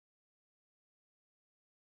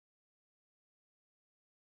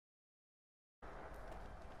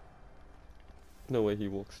No way he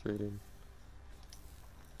walks straight in.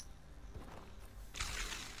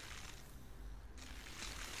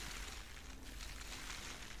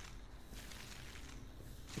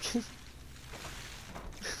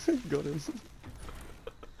 Got him.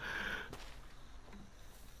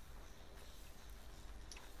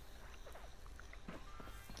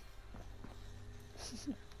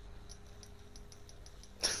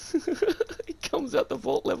 He comes out the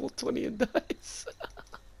vault level 20 and dies.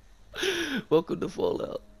 Welcome to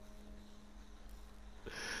Fallout.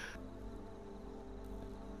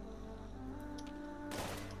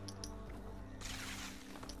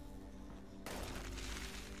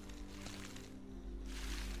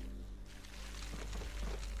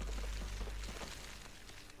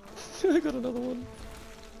 I got another one.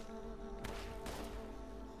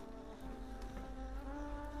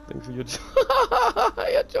 Thanks for your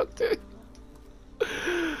your jug too.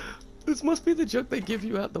 This must be the jug they give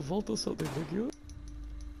you out the vault or something, Nick.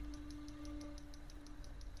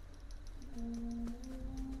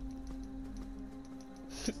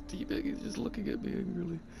 This D-bag is just looking at me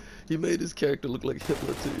angrily. He made his character look like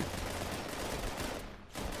Hitler too.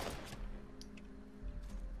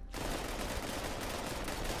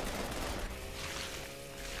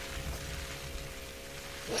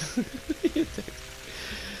 He attacked.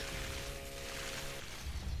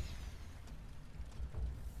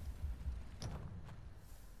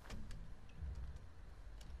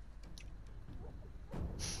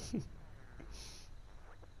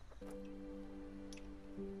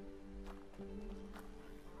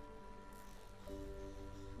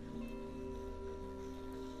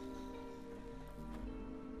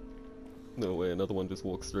 No way, another one just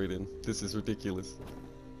walks straight in. This is ridiculous.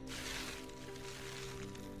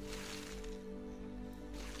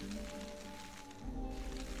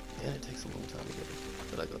 Yeah, it takes a long time to get him,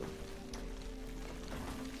 but I got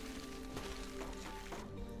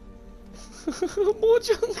him. More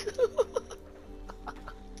junk!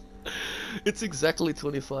 It's exactly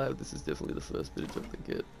 25. This is definitely the first bit of junk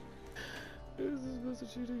they get. Who's this person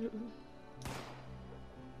shooting at me?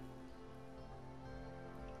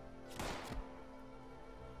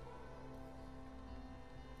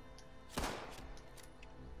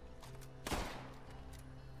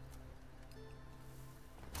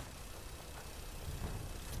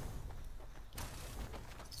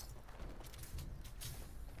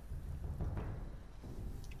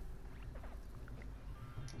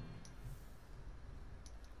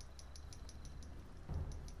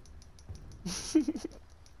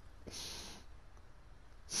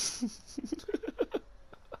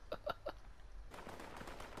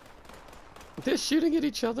 They're shooting at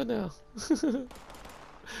each other now.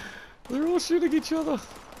 They're all shooting each other.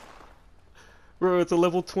 Bro, it's a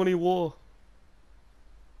level 20 war.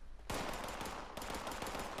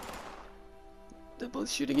 They're both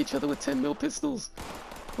shooting each other with 10mm pistols.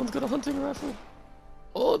 One's got a hunting rifle.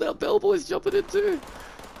 Oh, now Bellboy's jumping in too.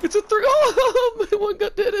 It's a 3. Oh, one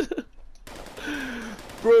got deaded.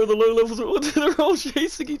 Bro, the low levels are they're all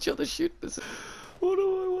chasing each other. Shoot this. What am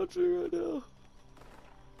I watching right now?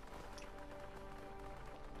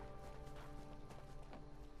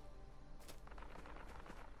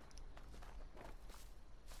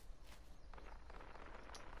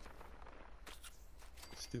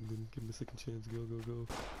 Stim them, give him a second chance. Go, go, go.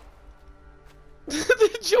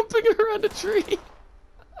 They're jumping around a tree.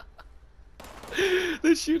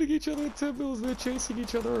 They're shooting each other with 10mm. They're chasing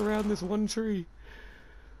each other around this one tree.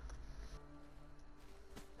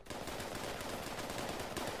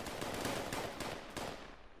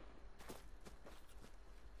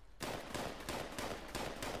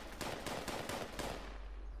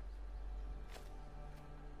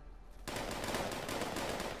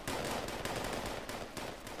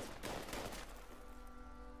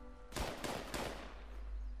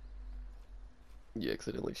 He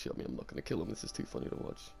accidentally shot me. I'm not gonna kill him. This is too funny to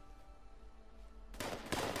watch.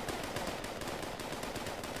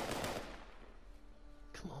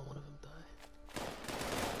 Come on, one of them die.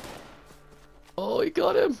 Oh, he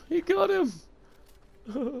got him! He got him!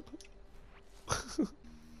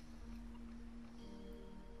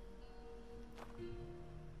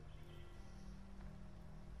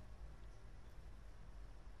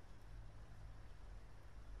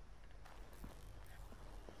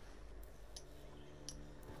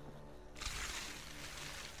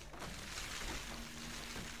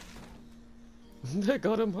 I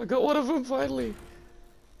got him. I got one of them finally.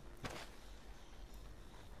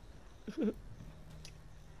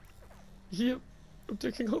 Yep, I'm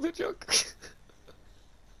taking all the junk.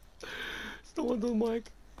 Still on the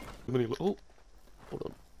mic. Oh, hold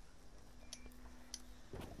on.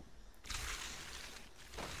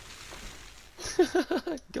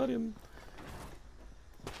 Got him.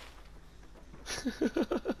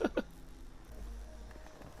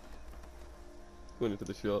 Went into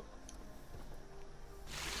the shop.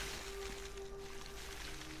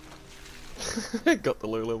 Got the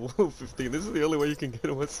low level 15. This is the only way you can get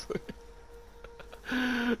him, I swear.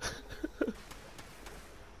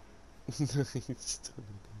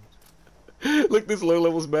 Look, this low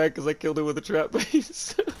level's mad because I killed him with a trap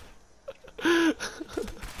base.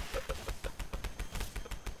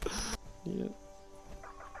 Yep.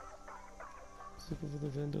 Looking for the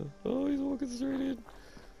vendor. Oh, he's walking straight in.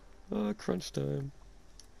 Ah, crunch time.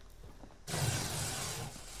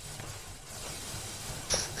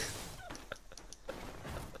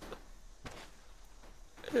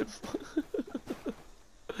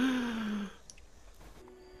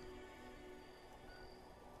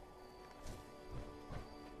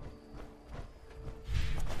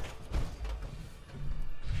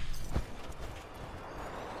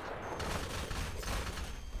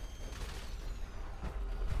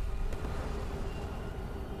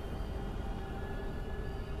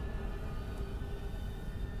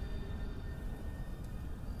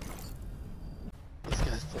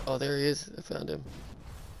 Oh, there he is. I found him.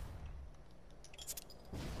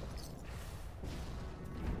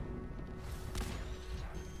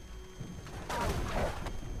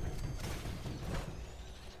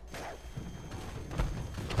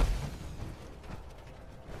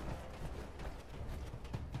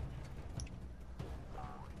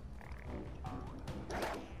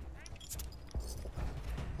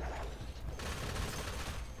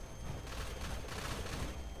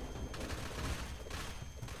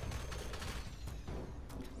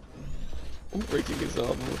 I'm breaking his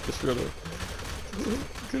armor with the shredder.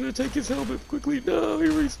 Gonna take his helmet quickly. No, he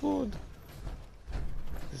respawned.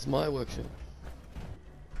 This is my workshop.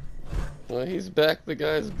 Oh, he's back. The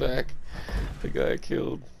guy's back. The guy I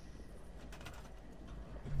killed.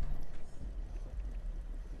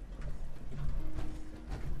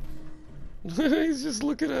 He's just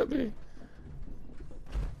looking at me.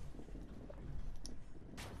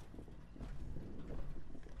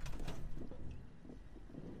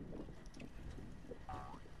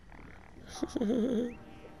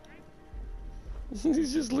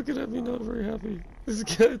 He's just looking at me, not very happy. This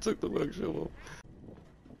guy took the work shovel.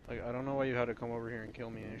 Like, I don't know why you had to come over here and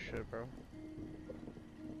kill me and shit, bro.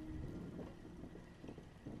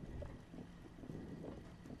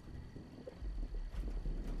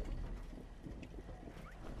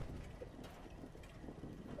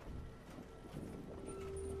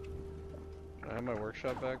 Can I have my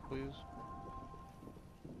workshop back, please?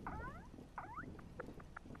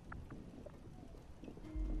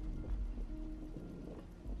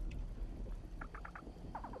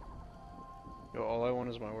 Yo, all I want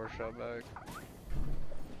is my workshop back.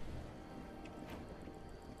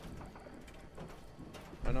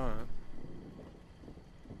 Why not?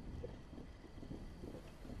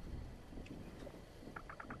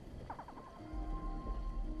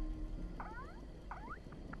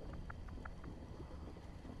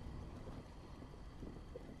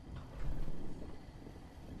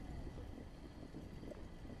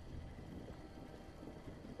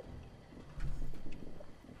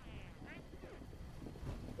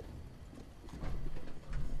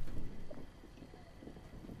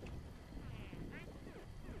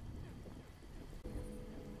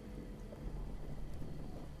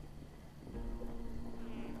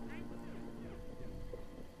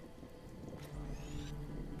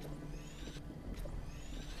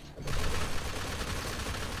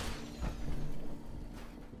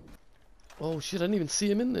 Oh shit, I didn't even see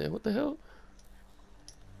him in there. What the hell?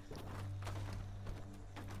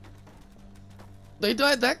 They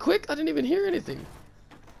died that quick? I didn't even hear anything.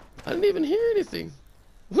 I didn't even hear anything.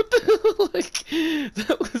 What the hell? Like,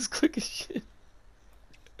 that was quick as shit.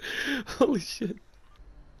 Holy shit.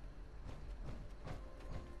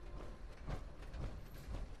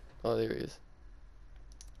 Oh, there he is.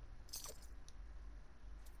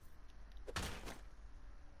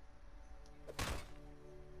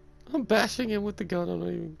 I'm bashing him with the gun, I'm not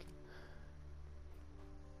even...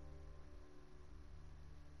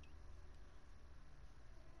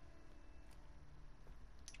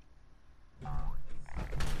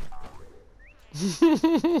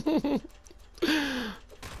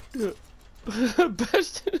 Yeah.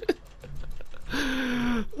 Bashed it.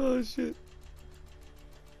 Oh shit.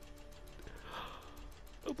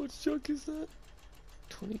 How much junk is that?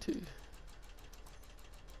 22.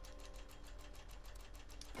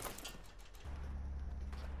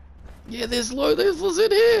 Yeah, there's low levels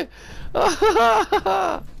in here!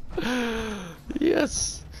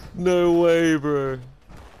 Yes! No way, bro.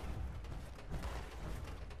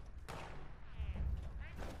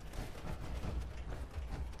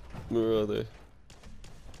 Where are they?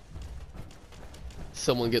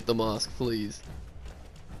 Someone get the mask, please.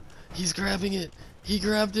 He's grabbing it! He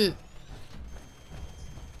grabbed it!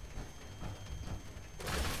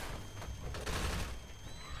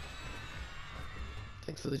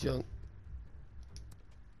 Thanks for the junk.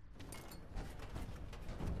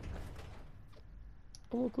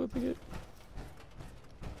 I'm equipping it.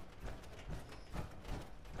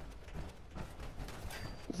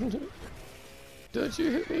 Don't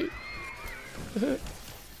you hit me!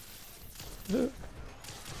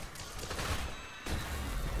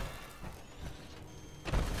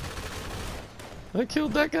 I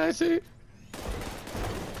killed that guy too!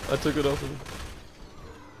 I took it off him.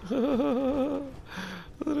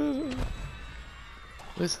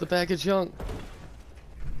 Where's the bag of junk?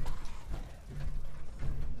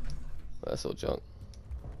 That's all junk.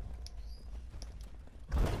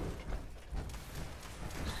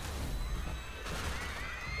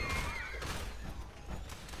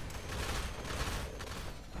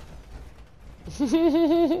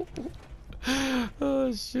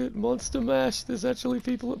 Oh shit, Monster Mash. There's actually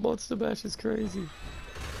people at Monster Mash. It's crazy.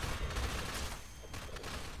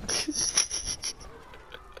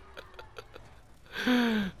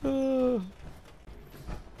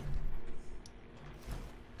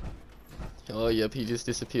 Oh yep, he just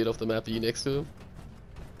disappeared off the map. Are you next to him?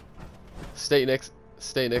 Stay next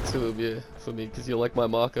to him, yeah, for me, because you're like my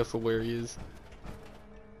marker for where he is.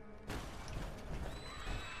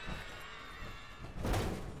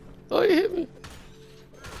 Oh, he hit me!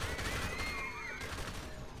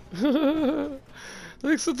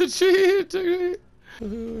 Thanks for the cheat, dude!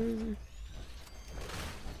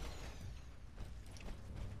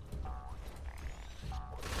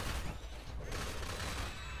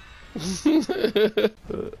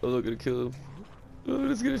 I'm not gonna kill him. I'm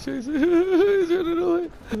just gonna chase him. He's running away.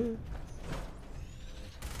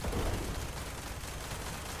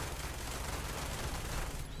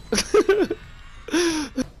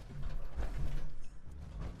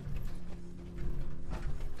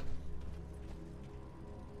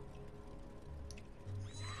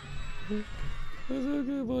 It's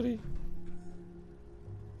okay, buddy.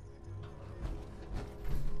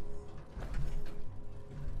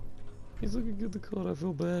 He's looking good, the card. I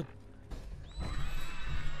feel bad.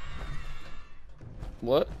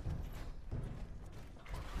 What?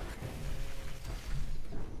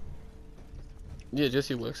 Yeah, just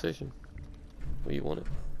your workstation. Where you want it.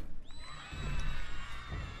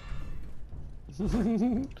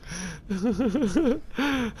 Running.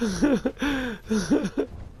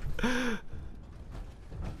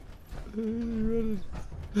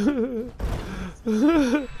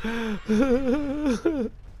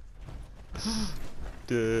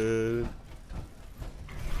 Dead.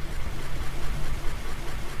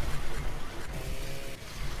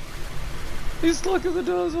 He's stuck in the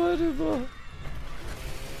doors. Why did I?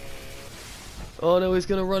 Oh no, he's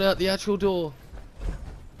gonna run out the actual door.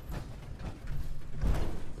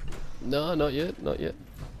 No, not yet, not yet.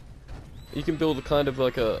 You can build a kind of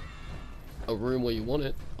like a room where you want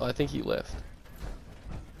it. Oh, I think he left.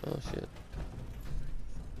 Oh shit.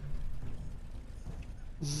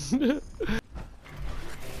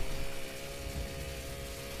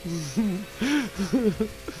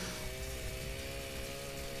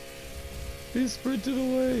 He sprinted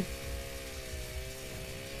away.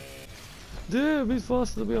 Damn, he's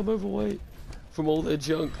faster than me. I'm overweight from all their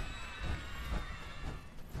junk.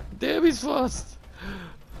 Damn, he's fast.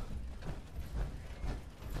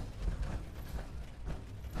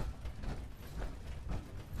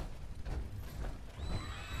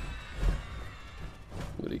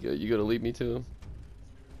 Where'd he go? You gotta lead me to him.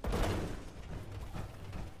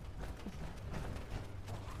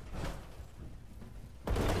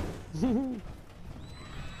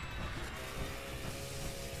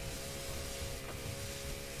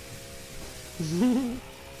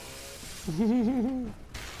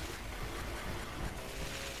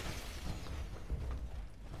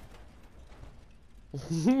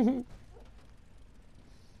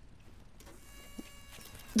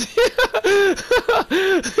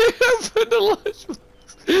 Open the lunchbox.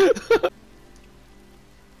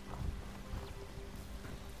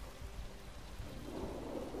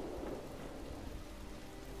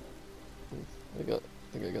 I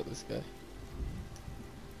think I got this guy. It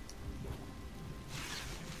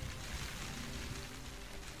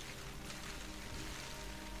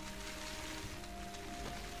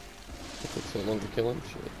took so long to kill him.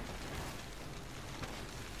 Shit.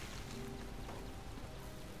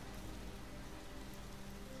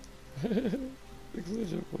 Thanks for the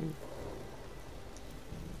joke, man.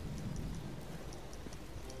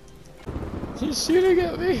 He's shooting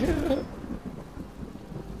at me!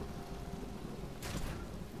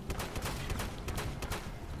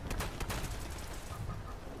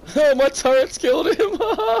 Oh, my turret's killed him!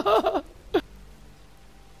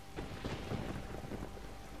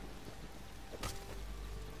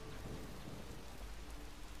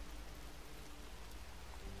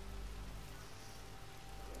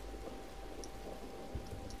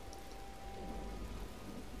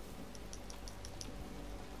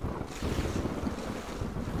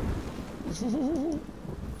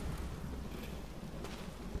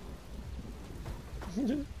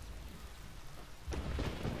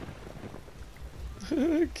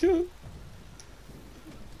 Kill.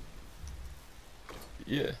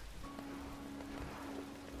 Yeah.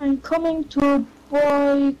 I'm coming to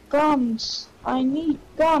buy guns. I need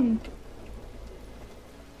gun.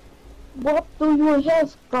 What do you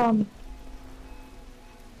have, gun?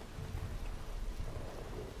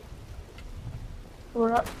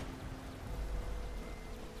 Alright.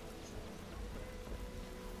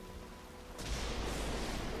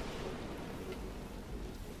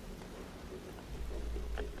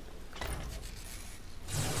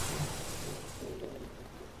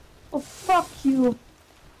 Oh, fuck you.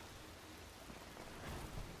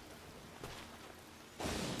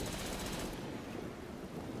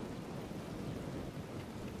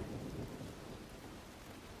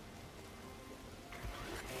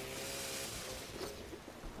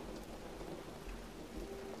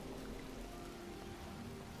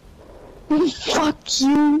 Fuck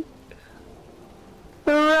you.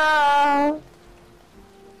 Hurrah.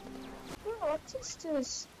 Oh, what is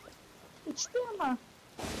this? Ich Stürmer.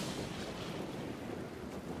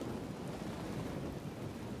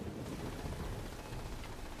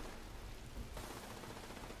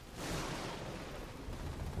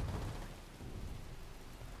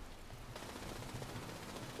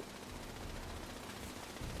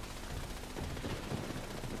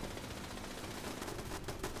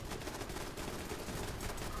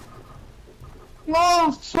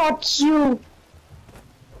 Oh, fuck you!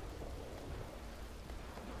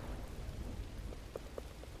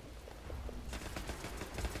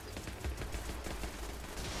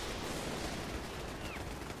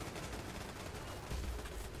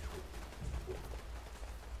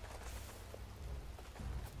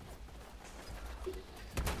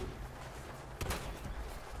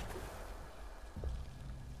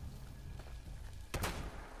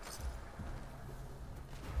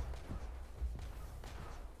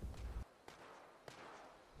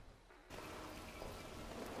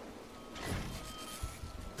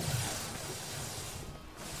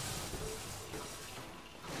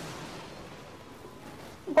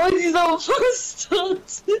 Oh, dieser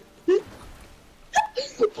Bastard!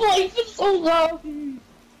 Boah, ich will's auch haben!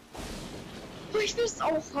 Boah, ich will's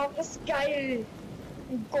auch haben, das ist geil!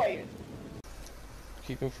 Geil!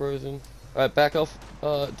 Keep him frozen. Alright, back off,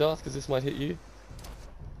 Darth, because this might hit you.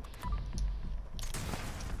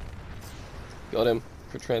 Got him.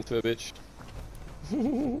 For transfer, bitch.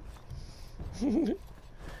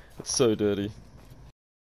 It's so dirty.